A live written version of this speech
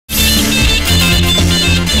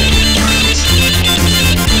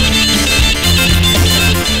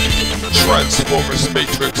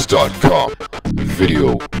TransformersMatrix.com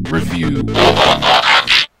Video Review.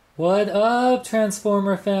 What up,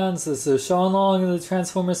 Transformer fans? This is Sean Long of the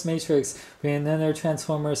Transformers Matrix, bringing another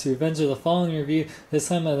Transformers Revenge of the Fallen review, this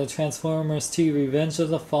time of the Transformers 2 Revenge of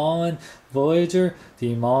the Fallen Voyager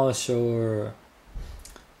Demolishor.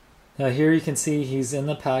 Now here you can see he's in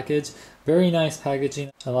the package. Very nice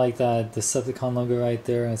packaging. I like that Decepticon logo right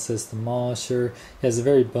there, and it says Demolishor. He has a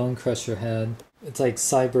very bone crusher head. It's like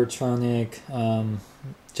Cybertronic,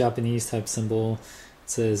 Japanese type symbol. It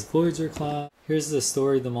says Voyager class. Here's the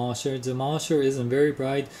story of Demolishor. Demolishor isn't very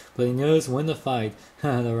bright, but he knows when to fight,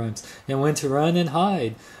 that rhymes, and when to run and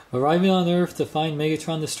hide. Arriving on Earth to find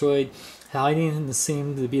Megatron destroyed, hiding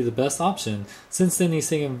seemed to be the best option. Since then, he's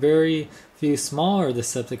taken very few smaller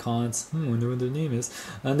Decepticons, wonder what their name is,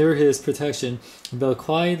 under his protection, and built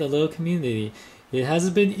quite a little community. It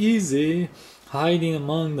hasn't been easy, hiding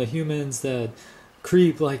among the humans that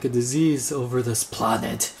creep like a disease over this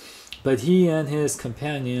planet. But he and his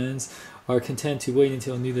companions are content to wait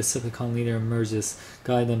until a new Decepticon leader emerges,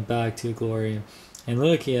 guide them back to glory. And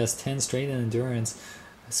look, he has 10 straight in endurance.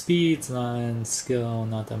 Speed's not, and skill,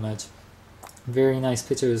 not that much. Very nice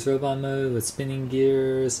picture of his robot mode with spinning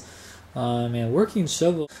gears and working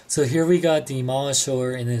shovel. So here we got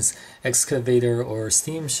Demolishor in his excavator or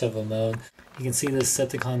steam shovel mode. You can see the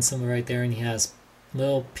Decepticon symbol right there, and he has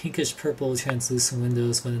little pinkish purple translucent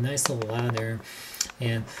windows with a nice little ladder.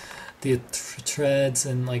 And the treads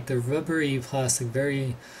and like the rubbery plastic,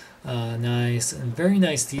 very nice, and very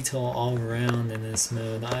nice detail all around in this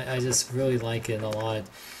mode. I just really like it a lot.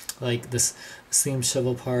 Like this steam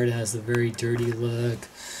shovel part has a very dirty look.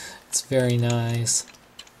 It's very nice.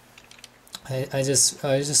 I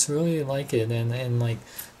just really like it, and like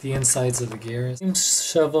the insides of the gears. The steam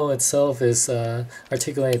shovel itself is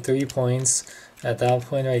articulated 3 points. At that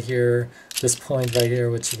point right here, this point right here,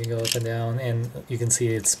 which you can go up and down, and you can see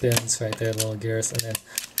it spins right there, little gears, and then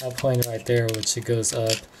that point right there, which it goes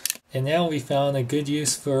up. And now we found a good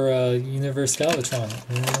use for Universe Galvatron.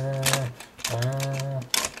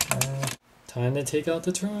 Time to take out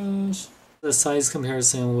the trash. The size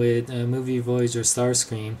comparison with movie Voyager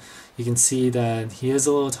Starscream, you can see that he is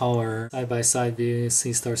a little taller. Side by side view, you see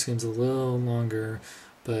Starscream's a little longer,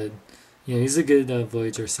 but you know, he's a good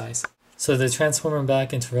Voyager size. So to transform him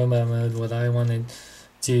back into robot mode, what I want to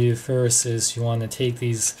do first is you want to take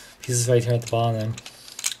these pieces right here at the bottom,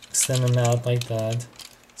 extend them out like that,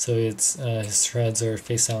 so it's his treads are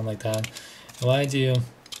face down like that. And what I do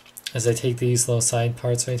is I take these little side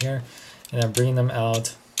parts right here, and I bring them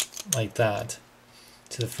out like that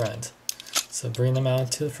to the front. So bring them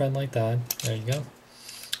out to the front like that. There you go.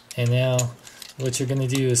 And now what you're going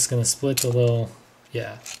to do is going to split the little,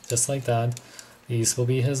 just like that. These will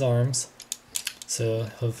be his arms. So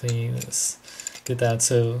hopefully let's get that.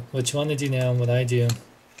 So what you want to do now, what I do,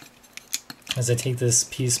 is I take this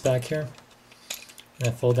piece back here, and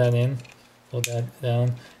I fold that in, fold that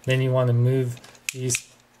down. Then you want to move these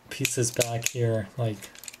pieces back here, like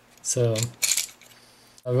so.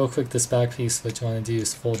 Real quick, this back piece, what you want to do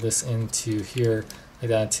is fold this into here, like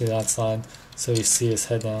that, to that side, so you see his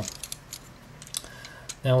head now.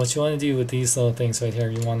 Now what you want to do with these little things right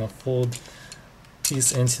here, you want to fold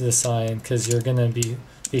these into the side, because you're going to be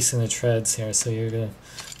facing the treads here, so you're going to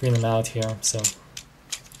bring them out here. So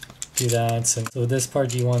do that. So this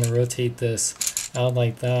part, you want to rotate this out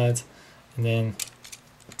like that, and then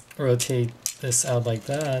rotate this out like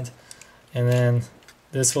that, and then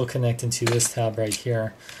this will connect into this tab right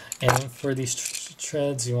here. And for these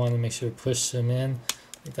treads, you want to make sure to push them in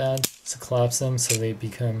like that, so collapse them so they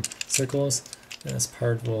become circles. And this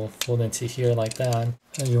part will fold into here like that.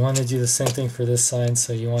 And you want to do the same thing for this side,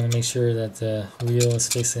 so you want to make sure that the wheel is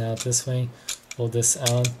facing out this way. Fold this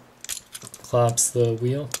out, collapse the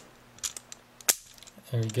wheel.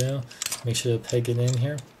 There we go. Make sure to peg it in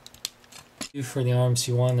here. For the arms,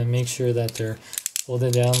 you want to make sure that they're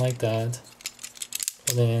folded down like that.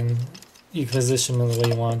 And then you position them the way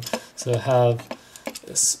you want. So have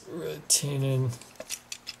this rotated.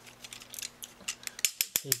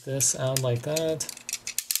 Take this out like that,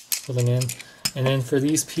 put them in, and then for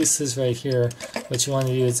these pieces right here, what you want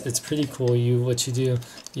to do is, it's pretty cool. What you do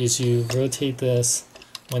is you rotate this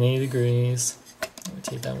 180 degrees,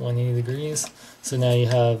 rotate that 180 degrees. So now you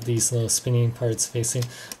have these little spinning parts facing.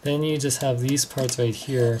 Then you just have these parts right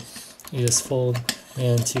here. You just fold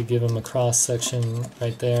in to give them a cross section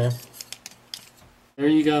right there. There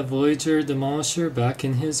you got Voyager Demolishor back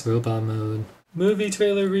in his robot mode. Movie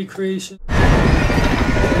trailer recreation.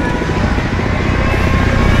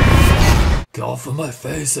 Get off of my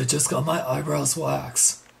face, I just got my eyebrows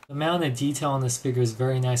waxed. The amount of detail on this figure is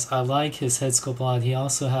very nice. I like his head sculpt a lot. He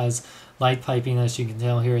also has light piping, as you can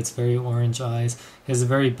tell here. It's very orange eyes. He has a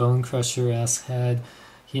very Bone Crusher-esque head.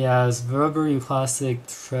 He has rubbery plastic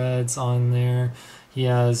threads on there. He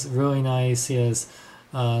has really nice, he has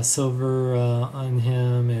silver on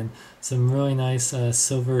him and some really nice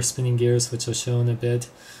silver spinning gears, which I'll show in a bit.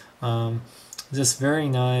 Just very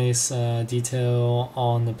nice detail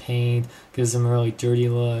on the paint, gives them a really dirty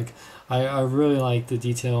look. I really like the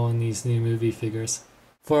detail in these new movie figures.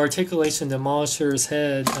 For articulation, Demolishor's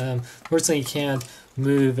head, fortunately you can't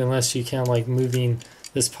move unless you count like moving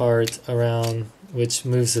this part around, which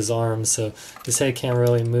moves his arms, so his head can't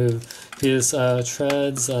really move. His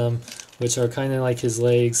treads, which are kind of like his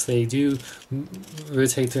legs, they do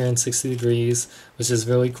rotate 360 degrees, which is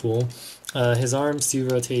really cool. His arms do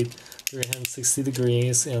rotate 360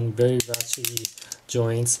 degrees and very ratchety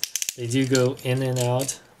joints. They do go in and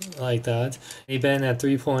out like that. They bend at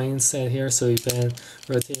 3 points at here, so he bend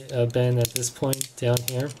at this point down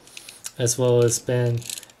here, as well as bend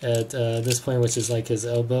at this point, which is like his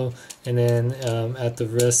elbow, and then at the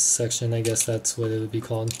wrist section, I guess that's what it would be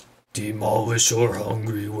called. Demolishor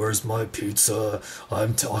hungry, where's my pizza?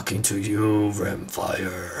 I'm talking to you,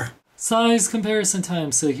 Rimfire. Size comparison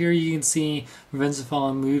time. So here you can see Revenge of the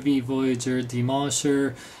Fallen movie Voyager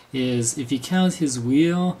Demolishor is, if you count his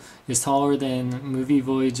wheel, is taller than movie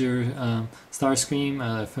Voyager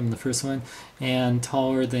Starscream from the first one, and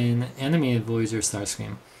taller than animated Voyager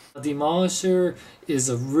Starscream. Demolishor is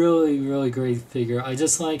a really great figure. I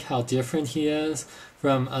just like how different he is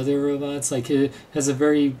from other robots. Like, it has a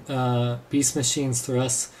very Beast Machines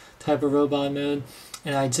Thrust type of robot mode,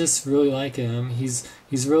 and I just really like him. He's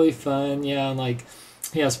really fun. Yeah, like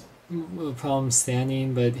he has problems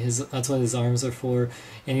standing, but that's what his arms are for,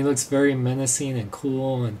 and he looks very menacing and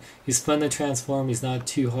cool, and he's fun to transform. He's not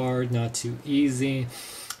too hard, not too easy.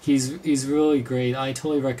 He's really great. I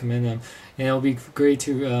totally recommend him, and it'll be great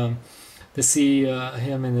to see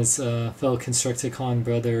him and his fellow Constructicon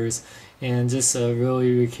brothers, and just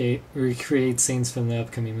really recreate scenes from the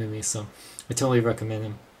upcoming movie. So I totally recommend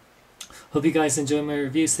him. Hope you guys enjoyed my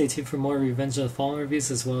review. Stay tuned for more Revenge of the Fallen reviews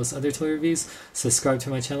as well as other toy reviews. Subscribe to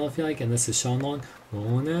my channel if you like, and this is Sean Long,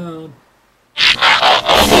 rolling out.